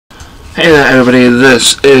Hey there everybody,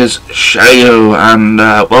 this is Shayo and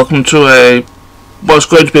welcome to what's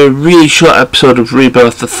going to be a really short episode of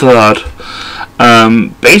Rebirth the Third.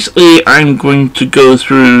 Basically I'm going to go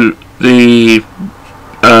through the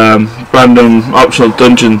random optional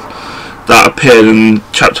dungeon that appeared in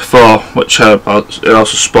Chapter 4, which it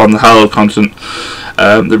also spawned the Halo content.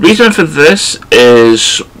 The reason for this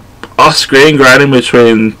is off-screen grinding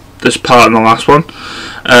between this part and the last one.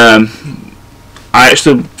 I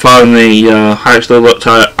actually found I actually looked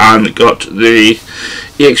at it and got the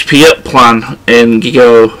EXP up plan in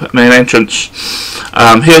Gigo main entrance.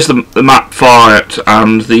 Here's the map for it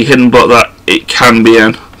and the hidden block that it can be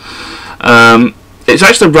in. It's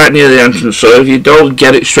actually right near the entrance, so if you don't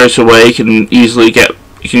get it straight away, you can easily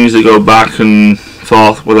go back and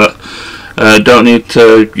forth with it. Don't need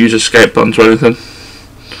to use escape buttons or anything.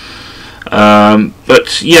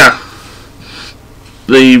 But yeah.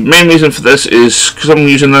 The main reason for this is because I'm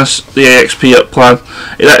using the EXP up plan.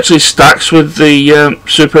 It actually stacks with the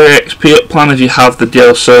Super EXP up plan if you have the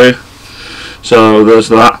DLC. So there's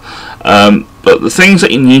that. But the things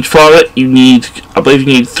that you need for it, I believe you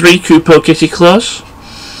need 3 Kupo Kitty Claws.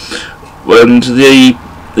 And the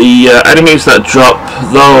enemies that drop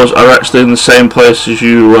those are actually in the same place as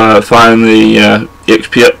you find the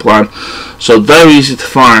EXP up plan. So they're easy to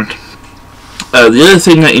find. The other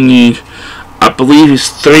thing that you need, I believe, is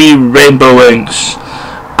 3 rainbow wings,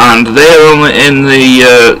 and they are only in the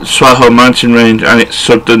Swaho Mountain range and its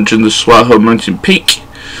sub-dungeon, the Swaho Mountain Peak,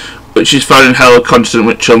 which is found in Halo Continent,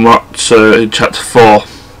 which unlocked in Chapter 4.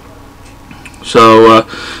 So,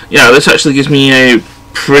 yeah, this actually gives me a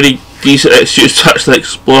pretty decent excuse to actually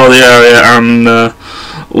explore the area and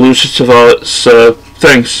lose it of all its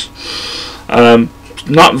things.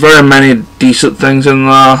 Not very many decent things in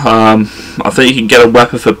there. I think you can get a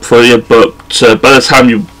weapon for player, but by the time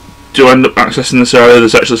you do end up accessing this area,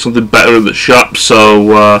 there's actually something better in the shop. So,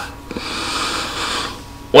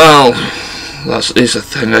 well, that is a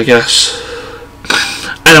thing, I guess.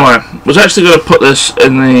 Anyway, I was actually going to put this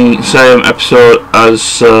in the same episode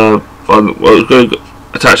as I was going to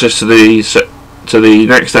attach this to the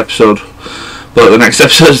next episode, but the next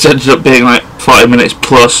episode ended up being like 40 minutes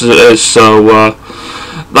plus as it is. So.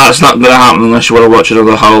 That's not going to happen unless you want to watch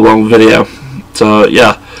another how-long video. So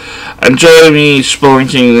yeah, enjoy me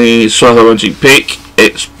spelunking the Swaho Mountain Peak.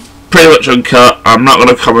 It's pretty much uncut. I'm not going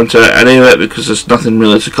to commentate any of it because there's nothing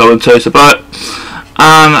really to commentate about.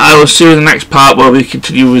 And I will see you in the next part where we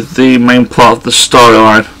continue with the main plot of the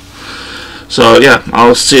storyline. So yeah,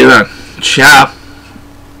 I'll see you then. Ciao.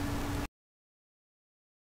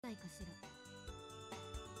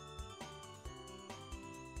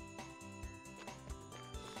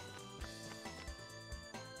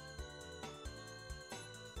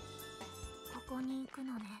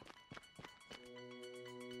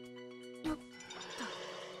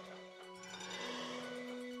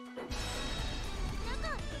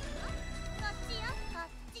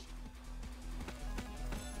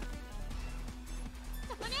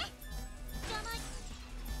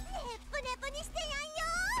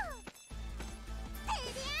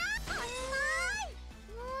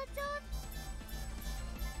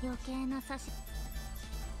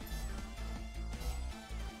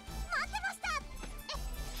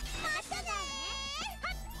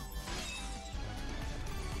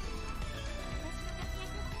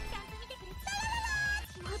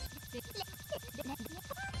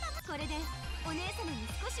これでお姉様に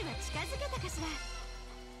少しは近づけたかしら。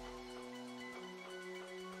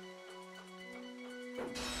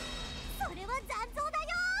それは残像だよ。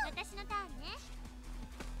私のターンね。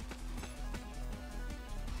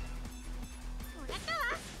もらったわ。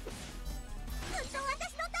ずっと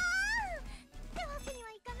私のターンってわけには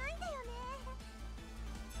いかないんだよね。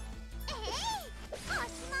お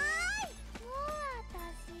しまい。もう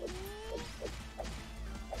私。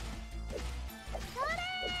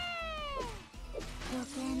余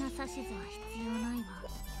計な指図は必要ないわ。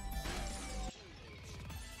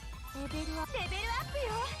レベルアップよ。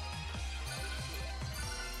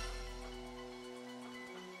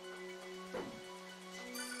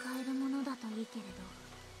使えるものだといいけれど。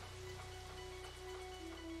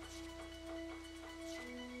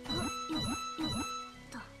よっ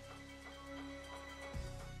と。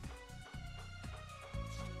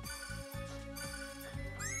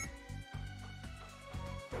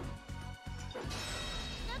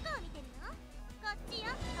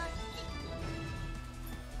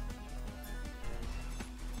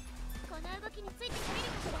この動きについてくれる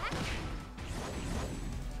かしら。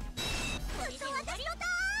ずっと私のター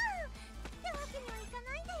ンってわけにはいかな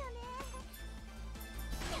いんだよね。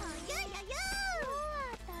余裕。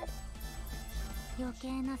余計計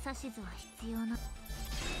な指図は必要な。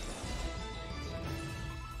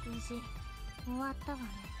無事終わったわね。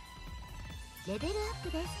レベルアップ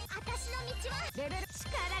です。私の道はレベル。力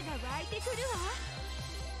が湧いてくるわ。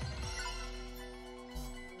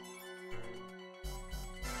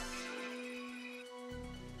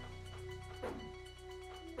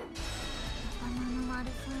頭の悪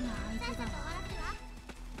そうな相手だわ。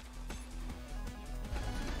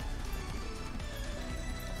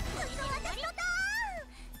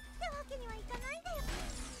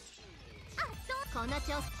この調子。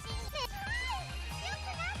強くなっ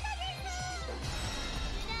たです。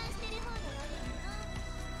油断してる方が悪いの。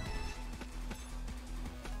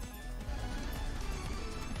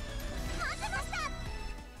待ってました。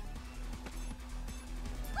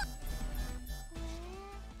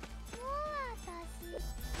もう私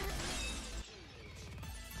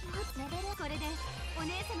レベル。これでお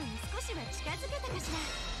姉様に少しは近づけたかしら。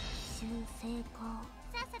成功。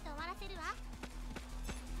さっさと終わらせるわ。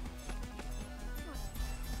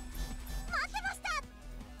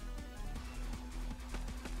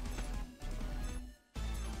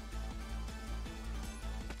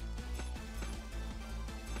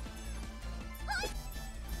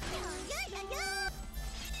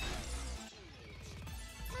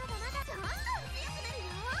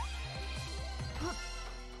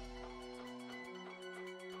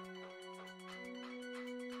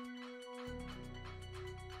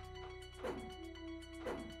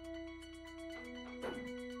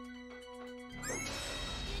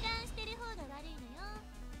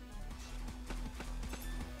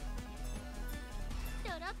ド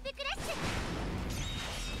ロップクラッシュ。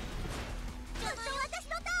ちょっと私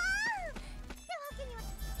のターンってわけには。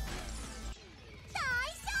大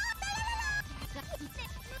将力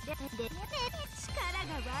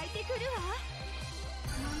が湧いてくるわ。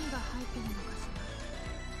何が入ってるのかしら。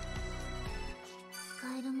使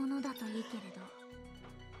えるものだといいけれど。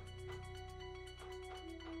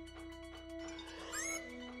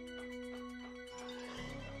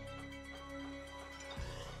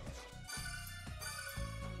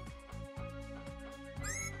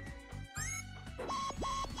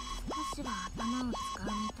少しは頭を使う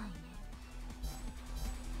みたいね。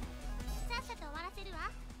さっさと終わらせるわ。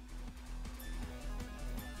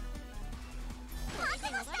待って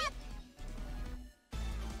ました。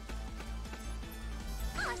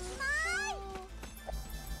おしまい。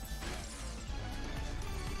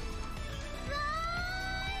わ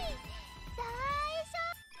ーい、大丈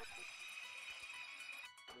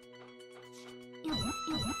夫。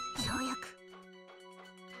跳躍。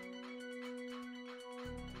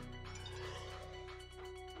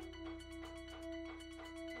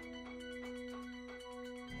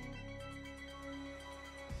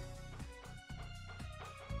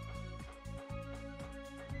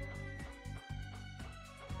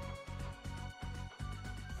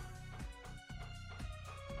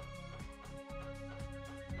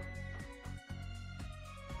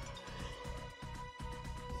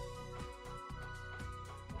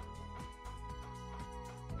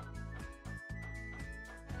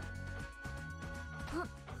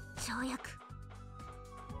跳躍。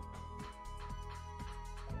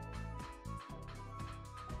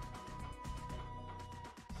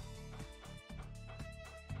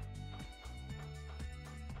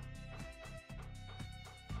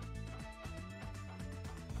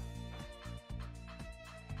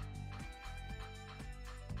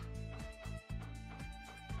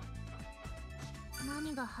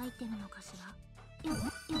何が入ってるのかしら。よっ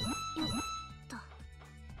と。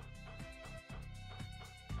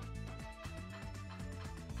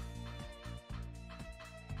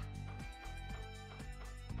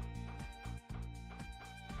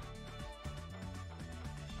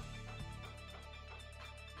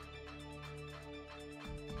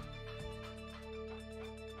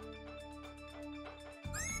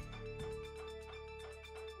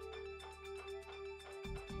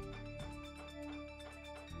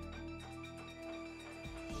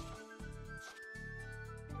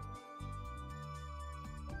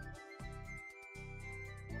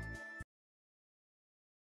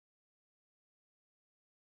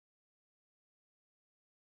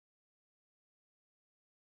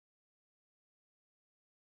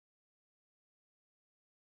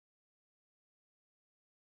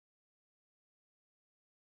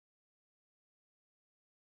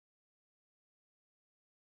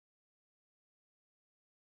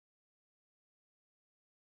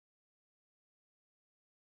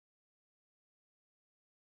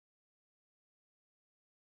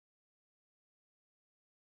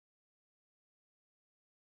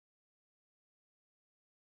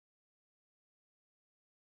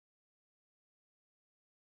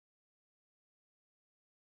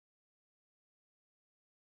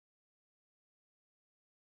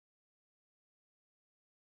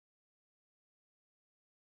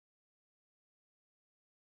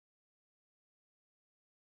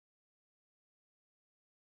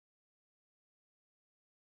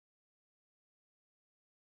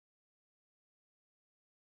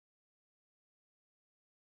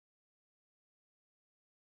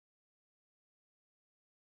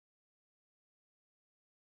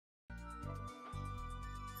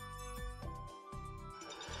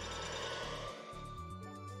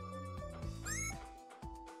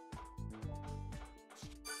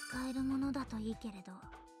るものだといいけれど。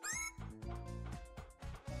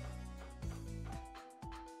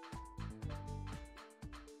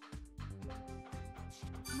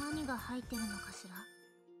何が入ってるのかしら。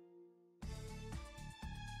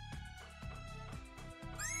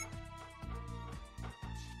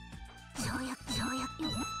跳躍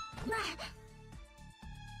よ。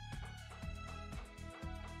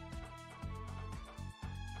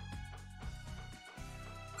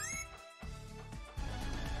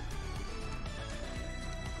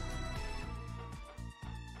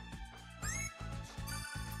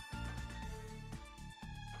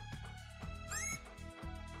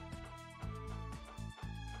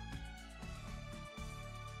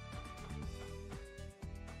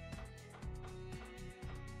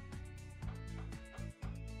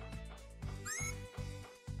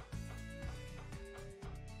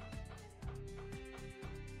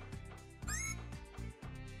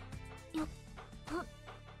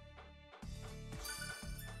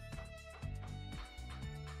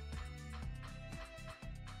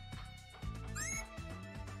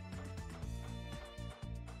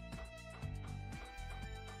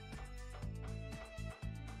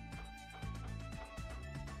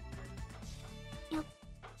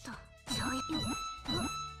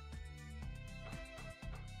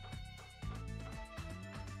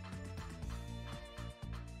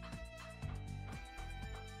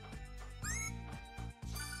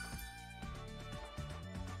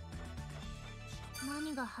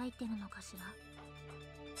何が入ってるのかしら。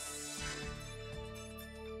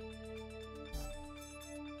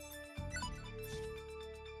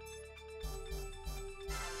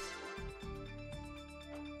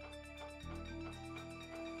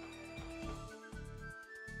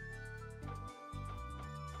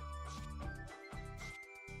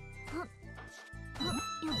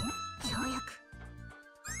跳躍。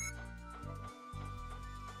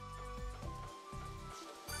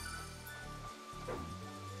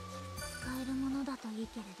使えるものだといい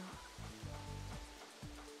けれど。